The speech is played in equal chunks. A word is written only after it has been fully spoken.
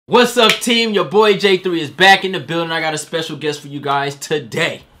What's up, team? Your boy J3 is back in the building. I got a special guest for you guys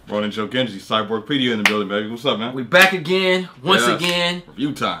today. Ronan Joe Genji, Cyborgpedia in the building, baby. What's up, man? We back again, once again.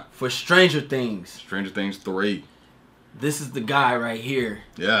 Review time. For Stranger Things. Stranger Things 3. This is the guy right here.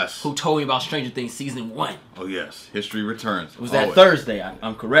 Yes. Who told me about Stranger Things Season 1. Oh, yes. History returns. It was that Thursday.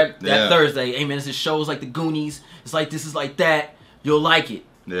 I'm correct? Yeah. That Thursday. Hey, man, this is shows like The Goonies. It's like this is like that. You'll like it.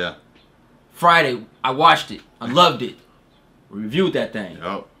 Yeah. Friday, I watched it. I loved it. We reviewed that thing.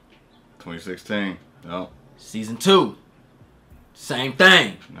 Yup. 2016. Yup. Season 2. Same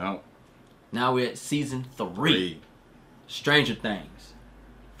thing. Yup. Now we're at Season 3. Stranger Things.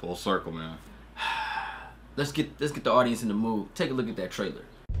 Full circle, man. Let's get the audience in the mood. Take a look at that trailer.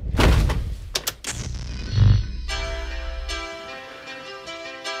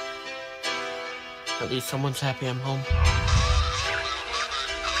 At least someone's happy I'm home.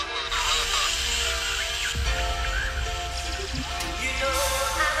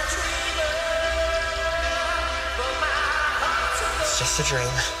 It's just a dream.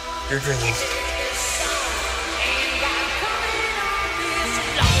 You're dreaming.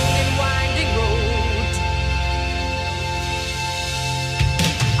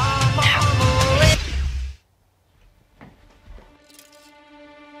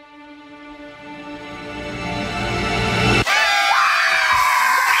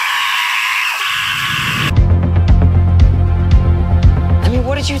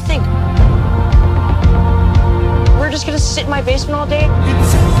 What did you think? We're just gonna sit in my basement all day?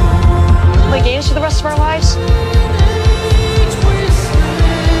 Play games for the rest of our lives?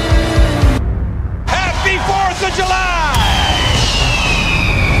 Happy 4th of July!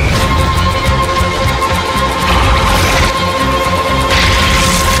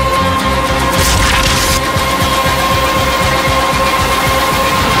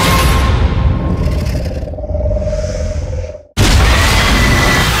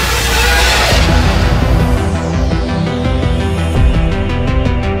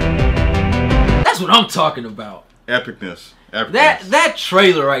 What I'm talking about. Epicness. That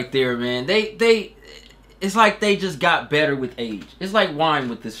trailer right there, man. It's like they just got better with age. It's like wine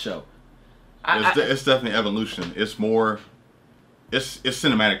with this show. It's definitely evolution. It's more. It's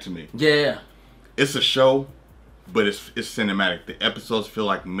cinematic to me. Yeah. It's a show, but it's cinematic. The episodes feel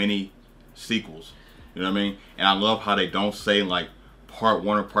like mini sequels. You know what I mean? And I love how they don't say like part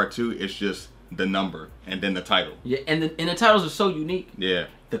 1 or part 2. It's just the number and then the title. Yeah, and the titles are so unique. Yeah.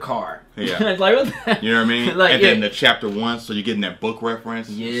 The car. Yeah. It's like, what the? You know what I mean? Like, and then the chapter 1, so you're getting that book reference.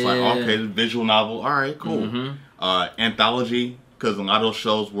 Yeah. It's like, okay, the visual novel. All right, cool. Anthology, because a lot of those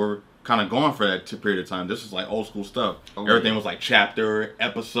shows were kind of going for that period of time. This is like old school stuff. Everything was like chapter,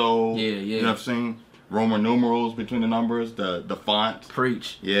 episode. Yeah, yeah. You know what I'm saying? Roman numerals between the numbers, the font.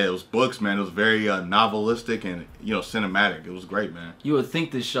 Preach. Yeah, it was books, man. It was very novelistic and, you know, cinematic. It was great, man. You would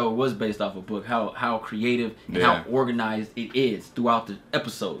think this show was based off a book, how creative and how organized it is throughout the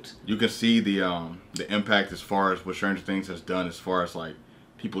episodes. You can see the impact as far as what Stranger Things has done, as far as like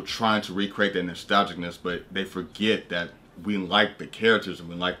people trying to recreate that nostalgicness, but they forget that we like the characters and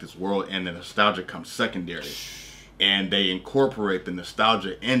we like this world, and the nostalgia comes secondary. And they incorporate the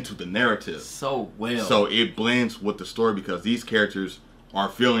nostalgia into the narrative so well. So it blends with the story, because these characters are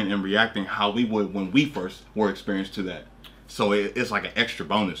feeling and reacting how we would when we first were experienced to that. So it's like an extra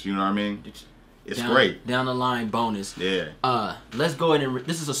bonus. You know what I mean? It's great. Down the line bonus. Yeah. Let's go ahead and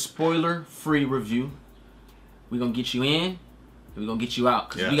this is a spoiler-free review. We're gonna get you in. We're gonna get you out,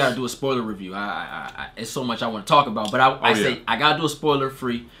 because we gotta do a spoiler review. It's so much I want to talk about, but I say I gotta do a spoiler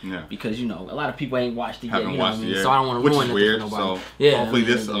free, because you know a lot of people ain't watched it yet. You know what I mean? So I don't want to ruin it. Which is weird. So hopefully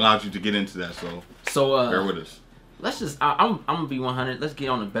this allows you to get into that. So bear with us. Let's just I'm gonna be 100. Let's get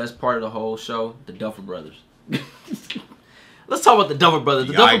on the best part of the whole show, the Duffer Brothers. Let's talk about the Duffer Brothers.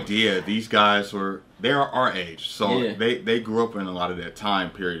 The idea, these guys they're our age, so they grew up in a lot of that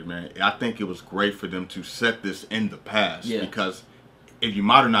time period, man. I think it was great for them to set this in the past, because if you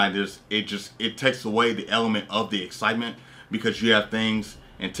modernize this, it takes away the element of the excitement, because you have things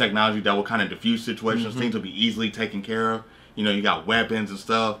and technology that will kind of diffuse situations. Things will be easily taken care of. You know, you got weapons and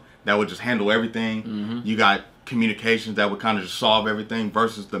stuff that would just handle everything. You got communications that would kind of just solve everything,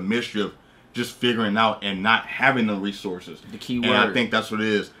 versus the mystery of just figuring out and not having the resources. The key word. And I think that's what it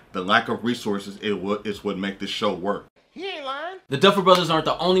is. The lack of resources is what make this show work. He ain't lying. The Duffer Brothers aren't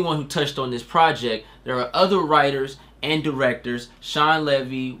the only one who touched on this project. There are other writers and directors: Sean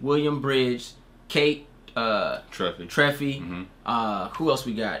Levy, William Bridge, Kate Treffy. Who else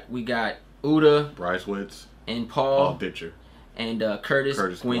we got? We got Uda, Bryce Witz, and Paul Ditcher, and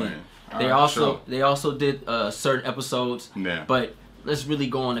Curtis Gwynn. They right, also did certain episodes. Yeah. But let's really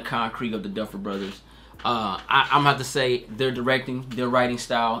go on the concrete of the Duffer Brothers. I'm about to say their writing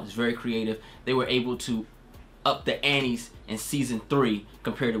style is very creative. They were able to up the antes in season 3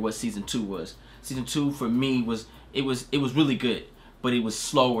 compared to what season 2 was. Season 2 for me was really good, but it was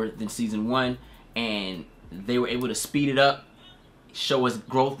slower than season 1, and they were able to speed it up, show us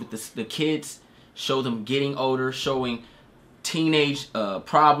growth with the kids, show them getting older, showing teenage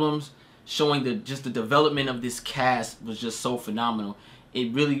problems, showing the development of this cast was just so phenomenal.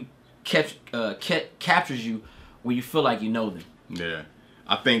 It really captures you where you feel like you know them. Yeah,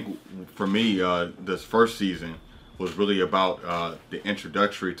 I think for me, this first season was really about the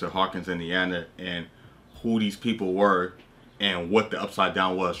introductory to Hawkins, Indiana, and who these people were and what the Upside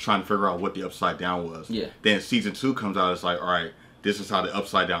Down was, trying to figure out what the Upside Down was. Yeah. Then season 2 comes out, it's like, all right, this is how the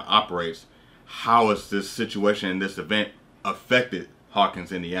Upside Down operates. How has this situation and this event affected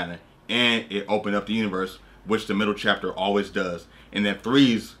Hawkins, Indiana? And it opened up the universe, which the middle chapter always does. And then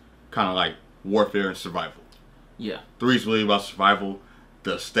 3's kind of like warfare and survival. Yeah. 3's really about survival.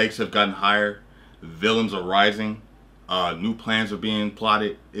 The stakes have gotten higher. Villains are rising. New plans are being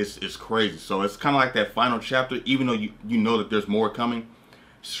plotted. It's crazy. So it's kind of like that final chapter, even though you know that there's more coming.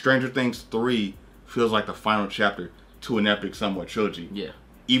 Stranger Things 3 feels like the final chapter to an epic somewhat trilogy. Yeah.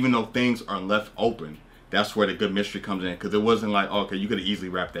 Even though things are left open, that's where the good mystery comes in. Because it wasn't like, oh, okay, you could have easily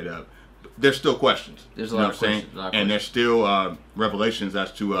wrapped that up. There's still questions. There's a lot of questions. And there's still revelations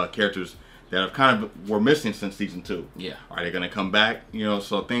as to characters that have kind of were missing since season 2. Yeah. Are they going to come back? You know,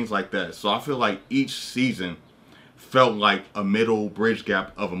 so things like that. So I feel like each season felt like a middle bridge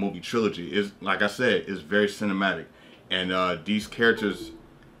gap of a movie trilogy. Is like I said, is very cinematic, and these characters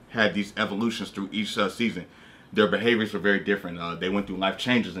had these evolutions through each season. Their behaviors were very different. They went through life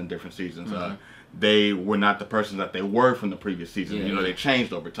changes in different seasons. Mm-hmm. They were not the person that they were from the previous season. Yeah, you know, they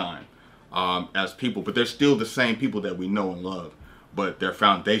changed over time as people, but they're still the same people that we know and love. But their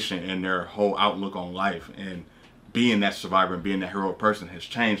foundation and their whole outlook on life and being that survivor and being that heroic person has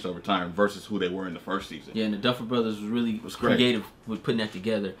changed over time versus who they were in the first season. Yeah, and the Duffer Brothers was creative with putting that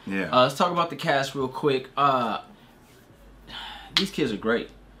together. Yeah. Let's talk about the cast real quick. These kids are great.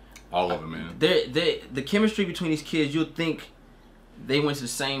 All of them, man. The chemistry between these kids, you'll think they went to the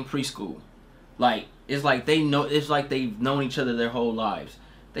same preschool. Like it's like they've known each other their whole lives.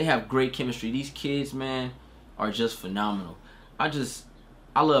 They have great chemistry. These kids, man, are just phenomenal. I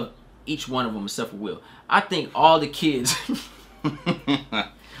love each one of them except for Will. I think all the kids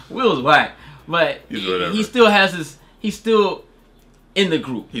Will's whack, but he still has his. He's still in the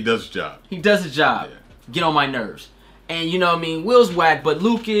group. He does his job. He does his job. Yeah. Get on my nerves. And you know what I mean? Will's whack, but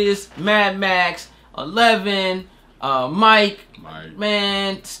Lucas, Mad Max, 11, Mike,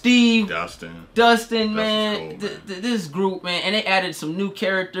 man, Steve, Dustin, man, cool, man. This group, man, and they added some new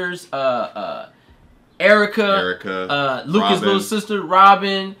characters. Erica, Lucas' little sister,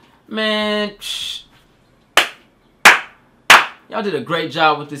 Robin, man. Y'all did a great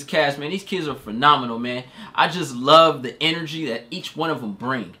job with this cast, man. These kids are phenomenal, man. I just love the energy that each one of them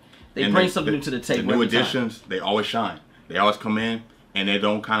bring. They bring something new to the table. The new additions, they always shine. They always come in, and they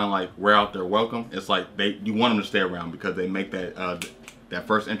don't kind of like wear out their welcome. It's like you want them to stay around because they make that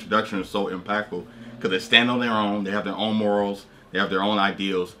first introduction is so impactful because they stand on their own. They have their own morals. They have their own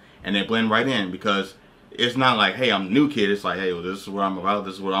ideals, and they blend right in because it's not like, hey, I'm a new kid. It's like, hey, well, this is what I'm about.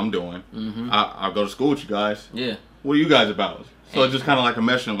 This is what I'm doing. Mm-hmm. I'll go to school with you guys. Yeah. What are you guys about? So it's just kind of like a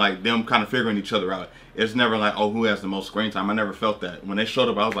mesh and like them kind of figuring each other out. It's never like, oh, who has the most screen time? I never felt that. When they showed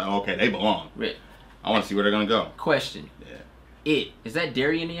up, I was like, oh, okay, they belong. Right. I want to see where they're going to go. Question. Yeah. Is that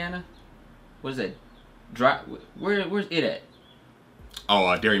Derry, Indiana? What is that? Where's it at?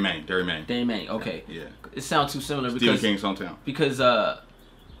 Oh, Derry, Maine. Okay. Yeah. It sounds too similar Stephen King's hometown. Because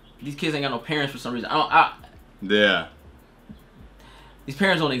these kids ain't got no parents for some reason. Yeah. These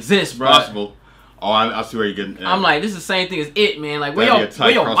parents don't exist, bro. Possible. Oh, I see where you're getting. I'm like, this is the same thing as It, man. Like, where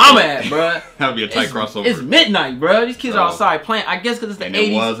your mama at, bro? That'd be a tight crossover. It's midnight, bro. These kids are outside playing. I guess because it's the 80s. And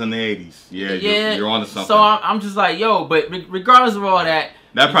it was in the 80s. Yeah, you're onto something. So I'm just like, yo, but regardless of all that.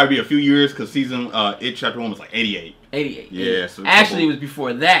 That'd probably be a few years because It Chapter 1 was like 88. 88. Yeah. So actually, it was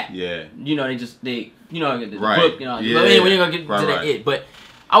before that. Yeah. You know, the right. book, you know. Yeah. But anyway, we're going to get to that It. But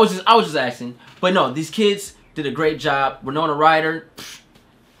I was just asking. But no, these kids did a great job. Winona Ryder,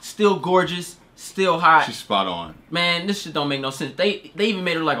 still gorgeous. Still hot. She's spot on. Man, this shit don't make no sense. They even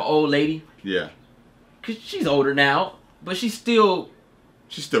made her like an old lady. Yeah. Cause she's older now, but she still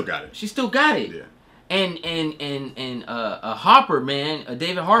got it. She still got it. Yeah. And Hopper, man,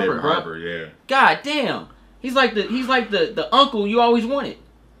 David Harper, bro. Harper, yeah. God damn. He's like the uncle you always wanted.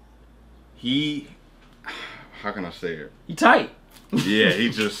 How can I say it? He tight. Yeah,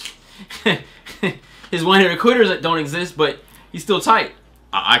 he just his one-hitter quitters don't exist, but he's still tight.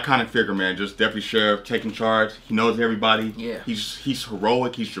 I kind of figure, man, just deputy sheriff taking charge. He knows everybody. Yeah. He's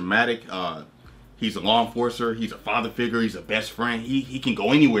heroic. He's dramatic. He's a law enforcer. He's a father figure. He's a best friend. He can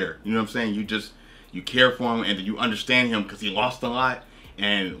go anywhere. You know what I'm saying? You care for him and you understand him because he lost a lot.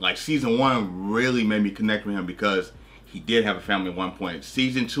 And like season 1 really made me connect with him because he did have a family at one point.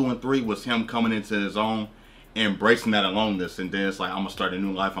 Season 2 and 3 was him coming into his own, embracing that aloneness. And then it's like, I'm going to start a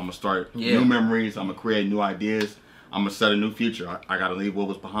new life. I'm going to start new memories. I'm going to create new ideas. I'm going to set a new future. I got to leave what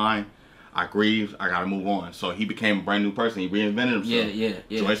was behind. I grieved. I got to move on. So he became a brand new person. He reinvented himself.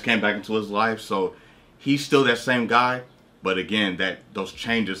 Yeah. Joyce came back into his life. So he's still that same guy. But again, those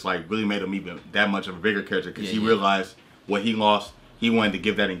changes like really made him even that much of a bigger character because he realized what he lost. He wanted to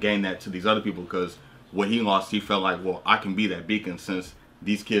give that and gain that to these other people because what he lost, he felt like, well, I can be that beacon since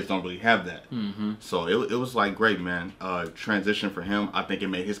these kids don't really have that. So it was like great, man. Transition for him. I think it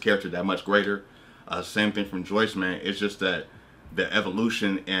made his character that much greater. Same thing from Joyce, man. It's just that the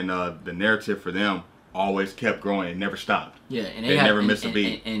evolution and the narrative for them always kept growing. It never stopped. Yeah, and they never missed a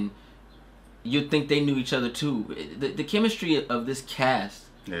beat. And you'd think they knew each other too. The chemistry of this cast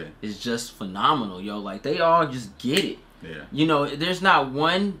is just phenomenal, yo. Like they all just get it. Yeah. You know, there's not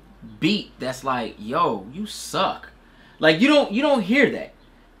one beat that's like, yo, you suck. Like you don't hear that.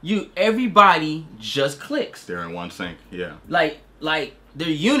 Everybody just clicks. They're in one sync. Yeah. Like they're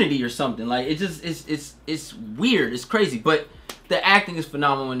unity or something. Like it just it's weird. It's crazy. But the acting is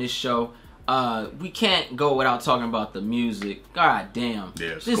phenomenal in this show. We can't go without talking about the music. God damn.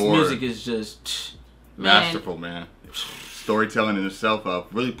 Yeah, this music is just masterful, man. Storytelling in itself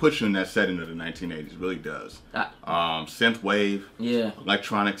really puts you in that setting of the 1980s. Really does. Synth wave,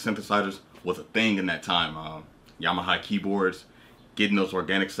 electronic synthesizers was a thing in that time. Yamaha keyboards, getting those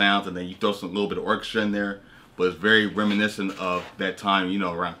organic sounds, and then you throw some little bit of orchestra in there. But it's very reminiscent of that time, you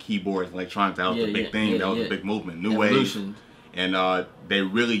know, around keyboards, electronics. That was the big thing. That was a big movement. New wave. And they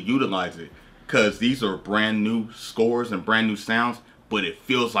really utilize it because these are brand new scores and brand new sounds, but it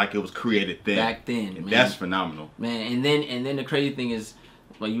feels like it was created then. Back then, and that's phenomenal. Man, and then the crazy thing is,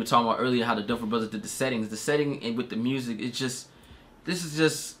 like you were talking about earlier, how the Duffer Brothers did the settings. The setting and with the music, this is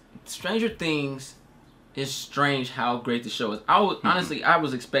just Stranger Things is strange how great the show is. Honestly, I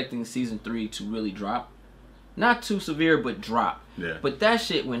was expecting season 3 to really drop. Not too severe, but drop. Yeah. But that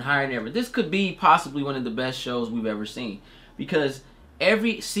shit went higher than ever. This could be possibly one of the best shows we've ever seen. Because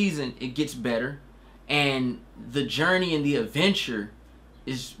every season it gets better. And the journey and the adventure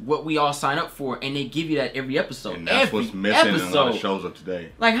is what we all sign up for. And they give you that every episode. And that's what's missing in a lot of shows of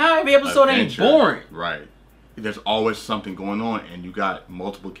today. Like how every episode adventure. Ain't boring. Right. There's always something going on. And you got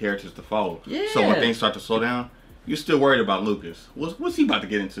multiple characters to follow. Yeah. So when things start to slow down, you're still worried about Lucas. What's he about to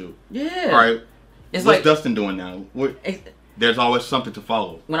get into? Yeah. All right. It's What's like Dustin doing now? There's always something to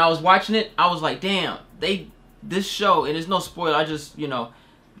follow. When I was watching it, I was like, damn, this show, and there's no spoiler, I just, you know,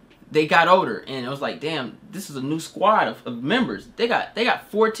 they got older, and it was like, damn, this is a new squad of members. They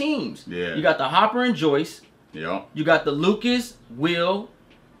got 4 teams. Yeah. You got the Hopper and Joyce. Yeah. You got the Lucas, Will,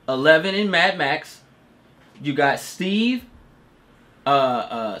 11, and Mad Max. You got Steve,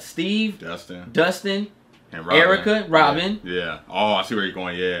 Dustin. And Robin. Erica, Robin. Yeah. Oh, I see where you're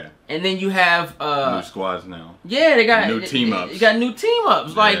going. Yeah. And then you have new squads now. Yeah, they got new team ups. You got new team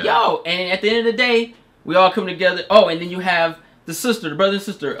ups. Like yo, and at the end of the day, we all come together. Oh, and then you have the brother and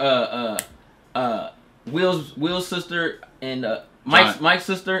sister, Will's sister and Mike's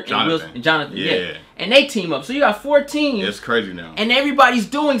sister and Jonathan. Yeah. And they team up. So you got 4 teams. It's crazy now. And everybody's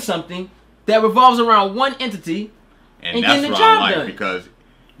doing something that revolves around one entity. And that's getting the what job I like done. because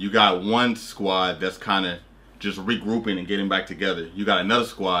you got one squad that's kind of just regrouping and getting back together. You got another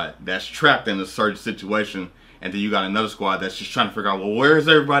squad that's trapped in a certain situation, and then you got another squad that's just trying to figure out, well, where's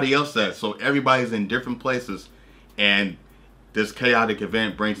everybody else at? So everybody's in different places, and this chaotic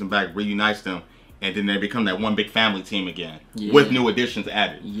event brings them back, reunites them, and then they become that one big family team again with new additions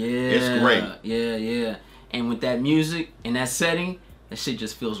added. Yeah, it's great. Yeah. And with that music and that setting, that shit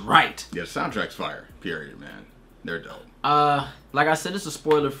just feels right. Yeah, soundtrack's fire. Period, man. They're dope. Like I said, it's a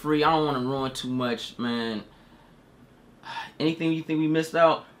spoiler free. I don't want to ruin too much, man. Anything you think we missed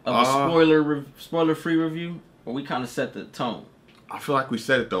out of a spoiler free review, or we kind of set the tone? I feel like we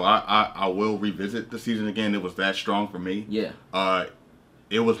said it though. I will revisit the season again. It was that strong for me. Yeah.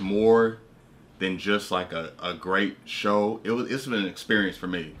 It was more than just like a great show. It's been an experience for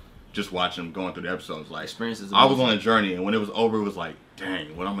me. Just watching them going through the episodes. Like experiences. I was on a journey, and when it was over, it was like,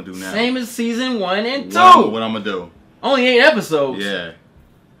 dang, what I'm gonna do now? Same as season 1 and 2. What I'm gonna do? Only 8 episodes. Yeah.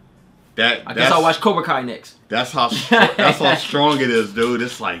 I guess I'll watch Cobra Kai next. That's how strong it is, dude.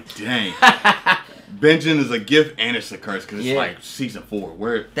 It's like, dang. Binging is a gift and it's a curse because it's like season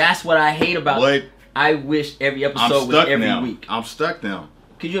 4. That's what I hate about it. I wish every episode was every week. I'm stuck now.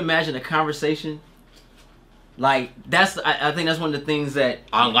 Could you imagine a conversation? Like, I think that's one of the things that...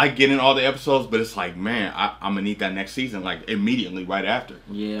 I like getting all the episodes, but it's like, man, I'm going to need that next season, like, immediately right after.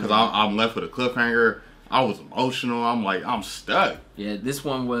 Yeah. Because I'm left with a cliffhanger. I was emotional. I'm like, I'm stuck. Yeah, this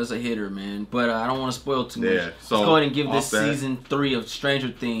one was a hitter, man. But I don't want to spoil too much. Yeah, so let's go ahead and give this season 3 of Stranger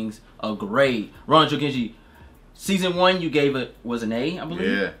Things a grade. Ron Jokinji, season 1 you gave it was an A, I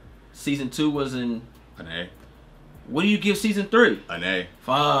believe. Yeah. Season 2 was an A. What do you give season 3? An A.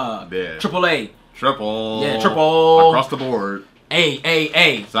 Fuck. Yeah. Triple A. Triple. Yeah, triple. Across the board.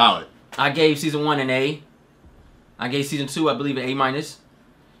 A. Solid. I gave season 1 an A. I gave season 2, I believe, an A-.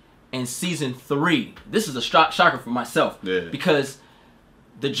 And season 3, this is a shocker for myself. Yeah. Because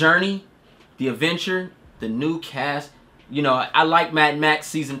the journey, the adventure, the new cast. You know, I like Mad Max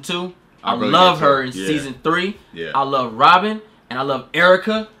season 2. I really love her in season 3. Yeah. I love Robin. And I love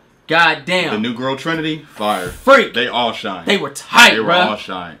Erica. God damn. The new girl Trinity, fire. Freak. They all shine. They were tight, bro. They were all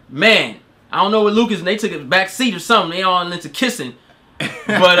shine. Man, I don't know what Lucas and they took a back seat or something. They all into kissing.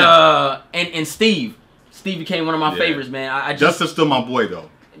 But and Steve became one of my favorites, man. I just, Dustin's still my boy though.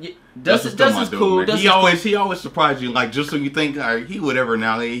 Dustin's cool. He always surprised you, like just when you think he would ever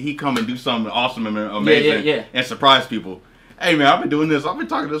now he come and do something awesome and amazing and surprise people. Hey man, I've been doing this. I've been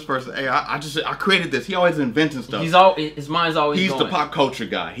talking to this person. Hey, I created this. He always inventing stuff. His mind's always. He's going. the pop culture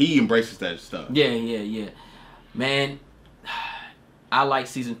guy. He embraces that stuff. Yeah. Man, I like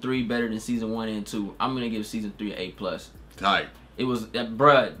season 3 better than season 1 and 2. I'm gonna give season 3 an A+. Tight. It was,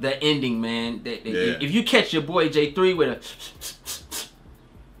 bruh, the ending, man. If you catch your boy J3 with a,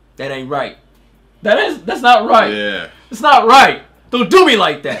 that ain't right. That's not right. Yeah. It's not right. Don't do me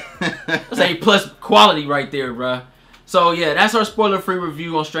like that. That's A+ quality right there, bruh. So yeah, that's our spoiler-free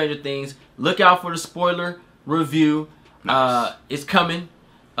review on Stranger Things. Look out for the spoiler review. Nice. It's coming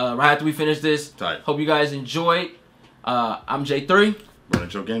right after we finish this. Tight. Hope you guys enjoyed. I'm J3. Running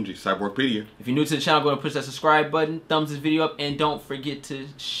Joe Genji, Cyborgpedia. If you're new to the channel, go ahead and push that subscribe button. Thumbs this video up. And don't forget to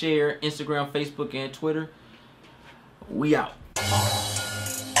share Instagram, Facebook, and Twitter. We out.